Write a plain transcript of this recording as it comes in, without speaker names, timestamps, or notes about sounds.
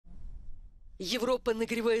Европа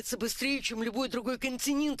нагревается быстрее, чем любой другой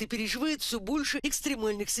континент и переживает все больше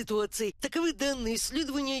экстремальных ситуаций. Таковы данные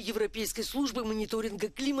исследования Европейской службы мониторинга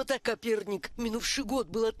климата «Коперник». Минувший год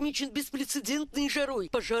был отмечен беспрецедентной жарой,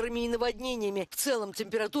 пожарами и наводнениями. В целом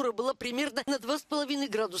температура была примерно на 2,5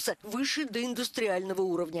 градуса выше доиндустриального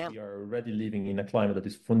уровня.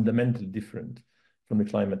 From the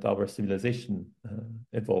climate our civilization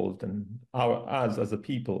evolved and us as a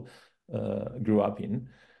people grew up in.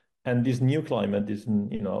 And this new climate is,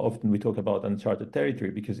 often we talk about uncharted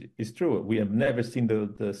territory because it's true. We have never seen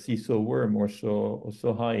the sea so warm or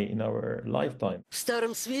so high in our lifetime. В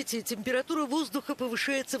Старом Свете температура воздуха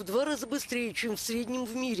повышается в 2 раза быстрее, чем в среднем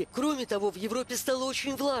в мире. Кроме того, в Европе стало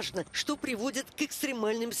очень влажно, что приводит к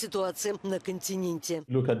экстремальным ситуациям на континенте.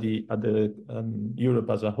 Look at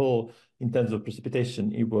Europe as a whole. In terms of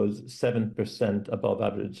precipitation, it was 7% above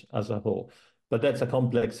average as a whole. But that's a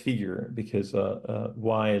complex figure because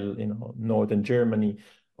while northern Germany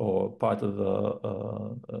or part of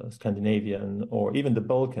the Scandinavian or even the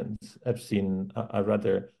Balkans have seen a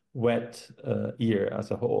rather wet year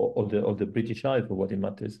as a whole, or the British Isles for what it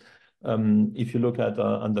matters. If you look at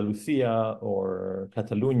Andalusia or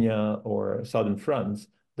Catalonia or southern France,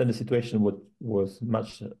 then the situation was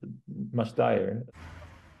much dire.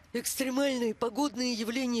 Экстремальные погодные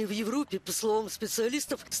явления в Европе, по словам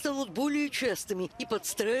специалистов, станут более частыми, и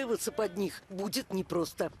подстраиваться под них будет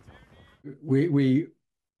непросто. We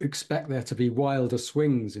expect there to be wilder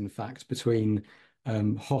swings, in fact, between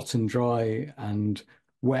hot and dry and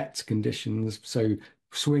wet conditions. So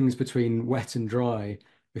swings between wet and dry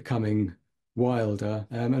becoming wilder.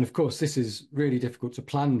 And of course, this is really difficult to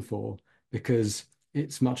plan for because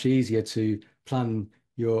it's much easier to plan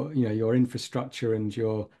your infrastructure and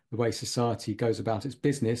the way society goes about its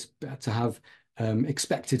business, to have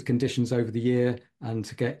expected conditions over the year and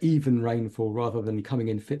to get even rainfall rather than coming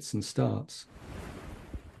in fits and starts.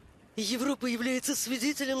 Европа является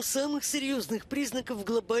свидетелем самых серьезных признаков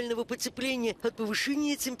глобального потепления, от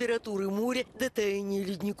повышения температуры моря до таяния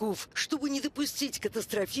ледников. Чтобы не допустить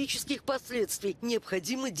катастрофических последствий,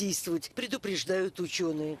 необходимо действовать, предупреждают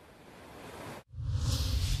ученые.